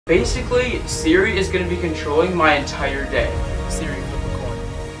Basically, Siri is going to be controlling my entire day. Siri, flip a coin.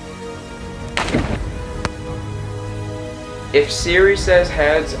 If Siri says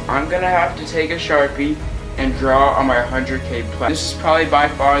heads, I'm going to have to take a Sharpie and draw on my 100K plan. This is probably by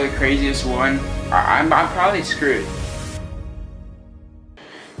far the craziest one. I'm probably screwed.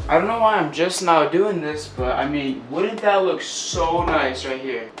 I don't know why I'm just now doing this, but I mean, wouldn't that look so nice right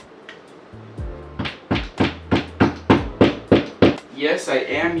here? Yes, I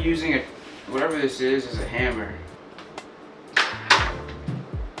am using a, whatever this is a hammer.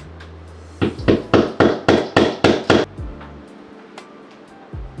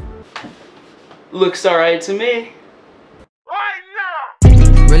 Looks alright to me.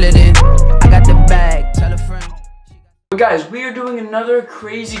 Reel it in. I got the bag. Tell a friend. But guys, we are doing another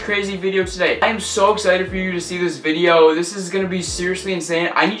crazy video today. I am so excited for you to see this video. This is going to be seriously insane.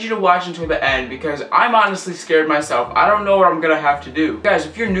 I need you to watch until the end because I'm honestly scared myself. I don't know what I'm going to have to do. Guys,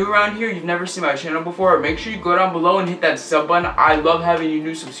 if you're new around here, you've never seen my channel before, make sure you go down below and hit that sub button. I love having you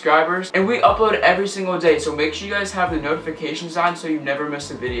new subscribers. And we upload every single day, so make sure you guys have the notifications on so you never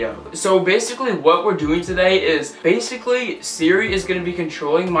miss a video. So basically what we're doing today is, Siri is going to be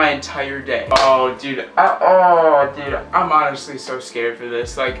controlling my entire day. Oh, dude. I'm honestly so scared for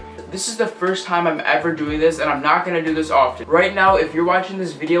this. Like, this is the first time I'm ever doing this, and I'm not gonna do this often. Right now, if you're watching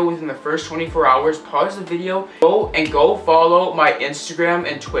this video within the first 24 hours, pause the video, go follow my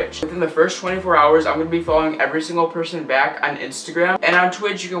Instagram and Twitch. Within the first 24 hours, I'm gonna be following every single person back on Instagram, and on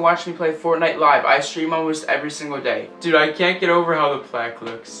Twitch, you can watch me play Fortnite live. I stream almost every single day. Dude, I can't get over how the plaque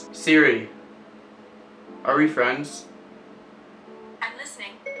looks. Siri, are we friends? I'm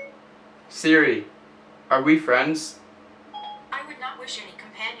listening. Siri, are we friends? I would not wish any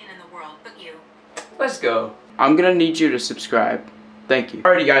companion in the world but you. Let's go. I'm gonna need you to subscribe. Thank you.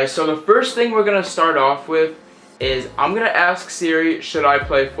 Alrighty guys, so the first thing we're gonna start off with is I'm gonna ask Siri, should I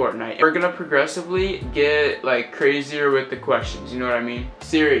play Fortnite? We're gonna progressively get like crazier with the questions, you know what I mean?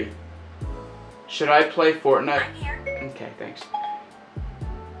 Siri, should I play Fortnite? I'm here. Okay, thanks.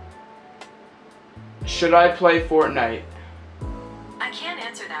 Should I play Fortnite? I can't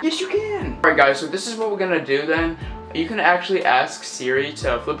answer that. Yes, you can. Alright guys, so this is what we're gonna do then. You can actually ask Siri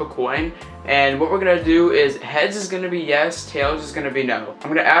to flip a coin, and what we're gonna do is heads is gonna be yes, tails is gonna be no. I'm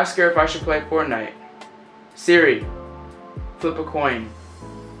gonna ask her if I should play Fortnite. Siri, flip a coin.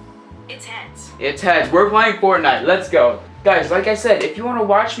 It's heads. It's heads. We're playing Fortnite. Let's go. Guys, like I said, if you want to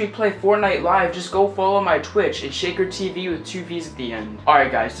watch me play Fortnite live, just go follow my Twitch. It's ShakerTV with 2 V's at the end.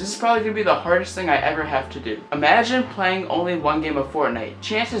 Alright guys, this is probably going to be the hardest thing I ever have to do. Imagine playing only one game of Fortnite.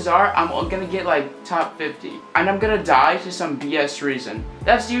 Chances are, I'm going to get like top 50. And I'm going to die to some BS reason.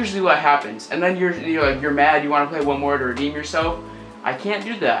 That's usually what happens. And then you're mad, you want to play one more to redeem yourself. I can't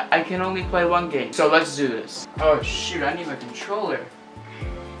do that. I can only play one game. So let's do this. Oh shoot, I need my controller.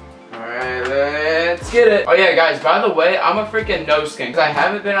 Alright, let's get it. Oh yeah, guys, by the way, I'm a freaking no skin because I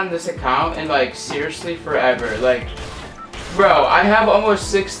haven't been on this account in like seriously forever. Like, bro, I have almost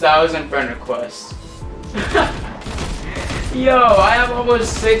 6,000 friend requests. Yo, I have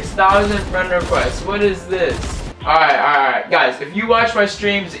almost 6,000 friend requests. What is this? Alright, guys, if you watch my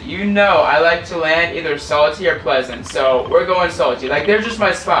streams, you know I like to land either salty or pleasant, so we're going salty. Like, they're just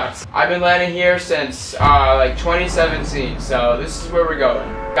my spots. I've been landing here since like 2017, so this is where we're going.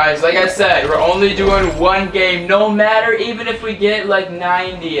 Guys, like I said, we're only doing one game, no matter, even if we get like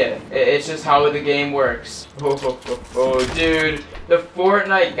 90th. It's just how the game works. Oh, dude, the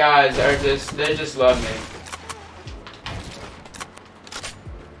Fortnite guys are they just love me.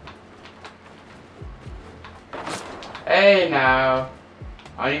 Hey now.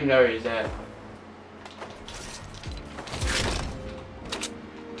 I don't even know where he's at.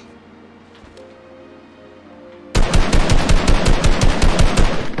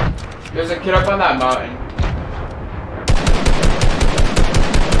 There's a kid up on that mountain.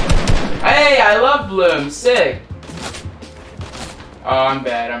 Hey, I love Bloom. Sick. Oh, I'm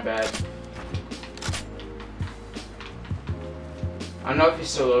bad. I don't know if he's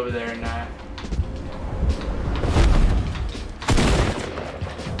still over there or not.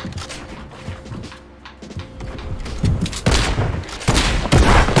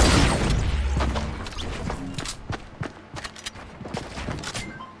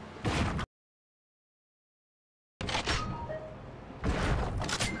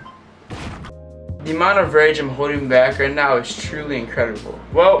 The amount of rage I'm holding back right now is truly incredible.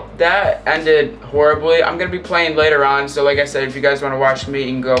 Well, that ended horribly. I'm gonna be playing later on, so like I said, if you guys want to watch me, you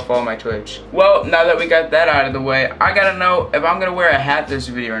can go follow my Twitch. Well, now that we got that out of the way, I gotta know if I'm gonna wear a hat this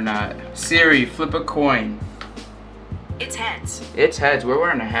video or not. Siri, flip a coin. It's heads. It's heads. We're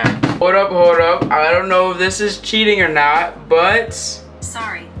wearing a hat. Hold up. I don't know if this is cheating or not, but...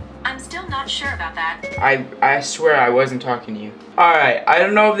 Sorry, still not sure about that. I swear I wasn't talking to you. Alright, I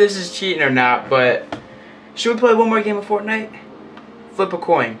don't know if this is cheating or not, but should we play one more game of Fortnite? Flip a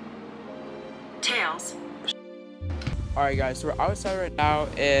coin. Tails. Alright guys, so we're outside right now,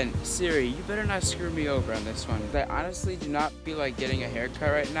 and Siri, you better not screw me over on this one. I honestly do not feel like getting a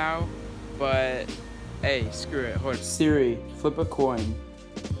haircut right now, but hey, screw it. Hold on. Siri, flip a coin.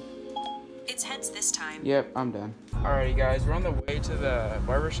 It's heads this time. Yep, I'm done. Alrighty guys, we're on the way to the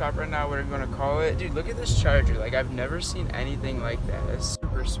barber shop right now, whatever you want to call it. Dude, look at this charger. Like, I've never seen anything like that. It's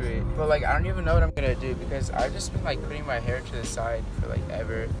super sweet. But like, I don't even know what I'm gonna do because I've just been like putting my hair to the side for like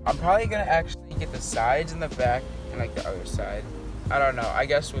ever. I'm probably gonna actually get the sides and the back and like the other side. I don't know. I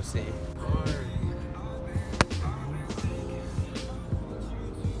guess we'll see.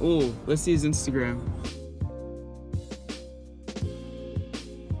 Ooh, let's see his Instagram.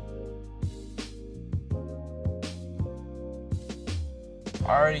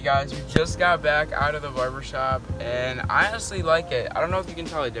 Alrighty guys, we just got back out of the barbershop and I honestly like it. I don't know if you can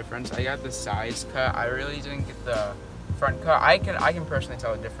tell the difference. I got the sides cut. I really didn't get the front cut. I can personally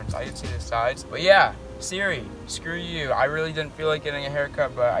tell the difference. I can see the sides. But yeah, Siri, screw you. I really didn't feel like getting a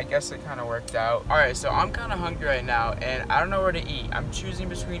haircut, but I guess it kind of worked out. Alright, so I'm kind of hungry right now and I don't know where to eat. I'm choosing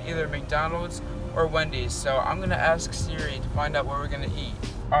between either McDonald's or Wendy's. So I'm going to ask Siri to find out where we're going to eat.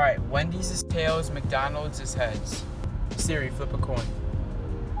 Alright, Wendy's is tails, McDonald's is heads. Siri, flip a coin.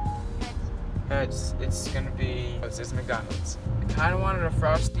 Heads. It's gonna be, it's McDonald's. I kind of wanted a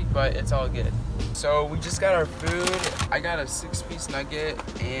Frosty, but it's all good. So we just got our food. I got a 6-piece nugget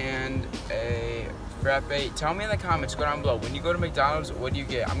and a frappe. Tell me in the comments, go down below. When you go to McDonald's, what do you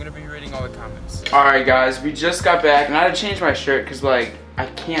get? I'm gonna be reading all the comments. Alright guys, we just got back and I had to change my shirt because like, I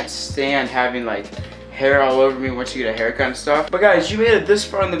can't stand having like hair all over me once you get a haircut and stuff. But guys, you made it this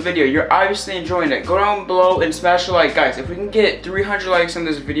far in the video. You're obviously enjoying it. Go down below and smash a like. Guys, if we can get 300 likes on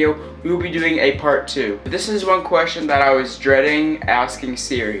this video, we will be doing a part 2. This is one question that I was dreading asking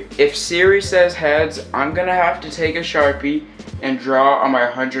Siri. If Siri says heads, I'm gonna have to take a Sharpie and draw on my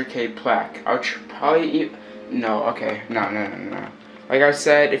 100K plaque. I'll probably eat, no, okay, no. Like I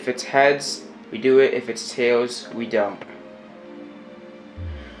said, if it's heads, we do it. If it's tails, we don't.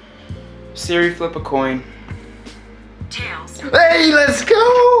 Siri, flip a coin. Tails. Hey, let's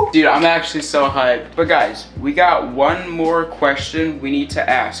go! Dude, I'm actually so hyped. But guys, we got one more question we need to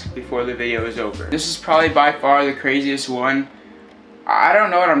ask before the video is over. This is probably by far the craziest one. I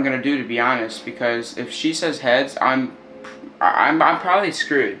don't know what I'm gonna do, to be honest, because if she says heads, I'm probably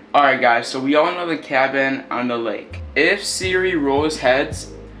screwed. Alright guys, so we all know the cabin on the lake. If Siri rolls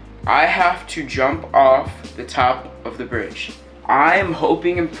heads, I have to jump off the top of the bridge. I'm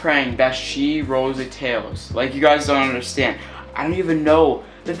hoping and praying that she rolls the tails. Like, you guys don't understand. I don't even know.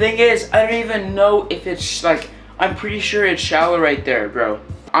 The thing is, I don't even know if it's like, I'm pretty sure it's shallow right there, bro.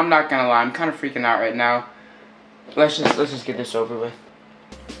 I'm not gonna lie, I'm kind of freaking out right now. Let's just get this over with.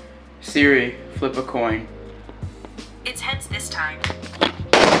 Siri, flip a coin. It's heads this time.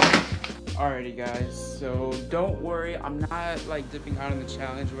 Alrighty guys, so don't worry, I'm not like dipping out on the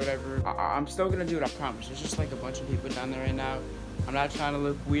challenge or whatever. I'm still gonna do it, I promise. There's just like a bunch of people down there right now. I'm not trying to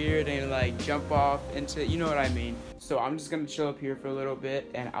look weird and like jump off into, you know what I mean. So I'm just gonna chill up here for a little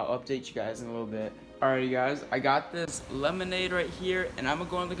bit and I'll update you guys in a little bit. Alrighty guys, I got this lemonade right here and I'm gonna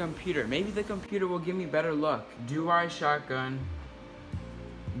go on the computer. Maybe the computer will give me better luck. Do I shotgun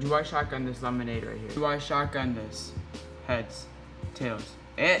this lemonade right here? Do I shotgun this? Heads, tails.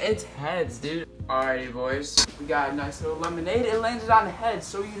 It's heads, dude. Alrighty, boys. We got a nice little lemonade. It landed on heads,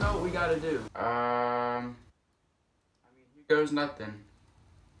 so you know what we gotta do. I mean, here goes nothing.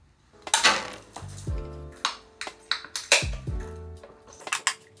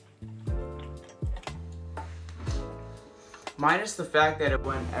 Minus the fact that it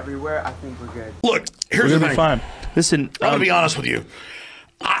went everywhere, I think we're good. Look, here's the thing. Fine. Listen, I'm gonna be honest with you.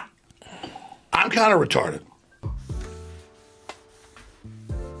 I'm kind of retarded.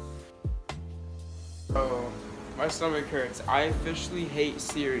 Oh, my stomach hurts. I officially hate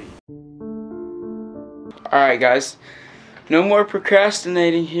Siri. Alright guys, no more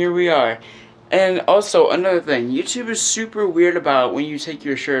procrastinating, here we are. And also, another thing, YouTube is super weird about when you take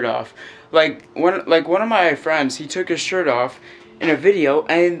your shirt off. Like one of my friends, he took his shirt off in a video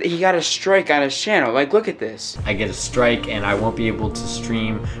and he got a strike on his channel. Like, look at this. I get a strike and I won't be able to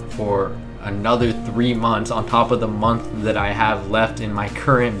stream for another 3 months on top of the month that I have left in my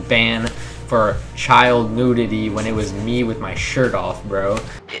current ban for child nudity when it was me with my shirt off, bro.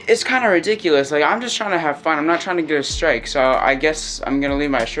 It's kind of ridiculous. Like, I'm just trying to have fun. I'm not trying to get a strike. So I guess I'm gonna leave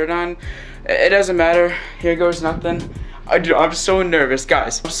my shirt on. It doesn't matter. Here goes nothing. I'm so nervous,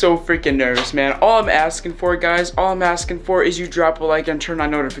 guys. I'm so freaking nervous, man. All I'm asking for, guys, is you drop a like and turn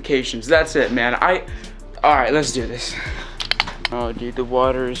on notifications. That's it, man. All right, let's do this. Oh, dude, the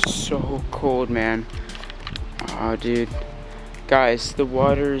water is so cold, man. Oh, dude. Guys, the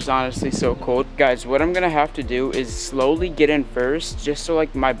water is honestly so cold. Guys, what I'm gonna have to do is slowly get in first, just so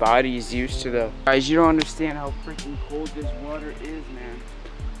like my body is used to the... Guys, you don't understand how freaking cold this water is, man.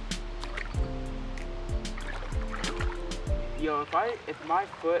 Yo, if my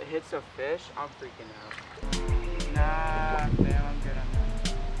foot hits a fish, I'm freaking out. Nah, man, I'm good on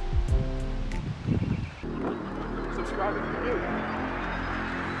that. Subscribe if you're new.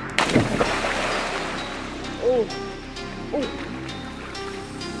 Oh.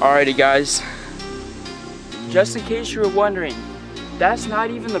 Alrighty, guys. Just in case you were wondering, that's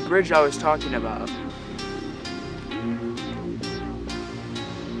not even the bridge I was talking about.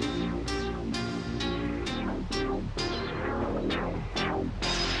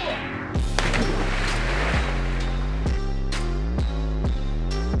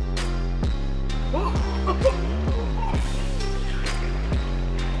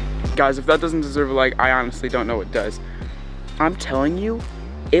 Guys, if that doesn't deserve a like, I honestly don't know what does. I'm telling you,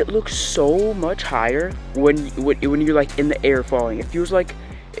 it looks so much higher when you're like in the air falling. It feels like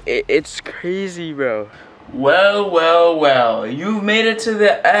it's crazy, bro. Well, you've made it to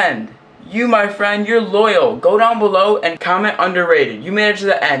the end. You, my friend, you're loyal. Go down below and comment underrated. You made it to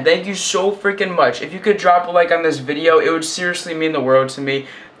the end. Thank you so freaking much. If you could drop a like on this video, it would seriously mean the world to me.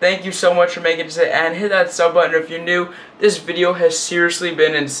 Thank you so much for making it to the end. Hit that sub button if you're new. This video has seriously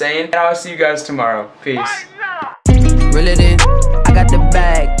been insane. And I'll see you guys tomorrow. Peace. Reel it in, I got the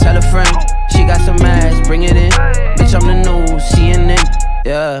bag, tell a friend, she got some ass, bring it in, bitch I'm the new CNN,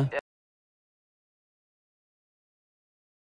 yeah.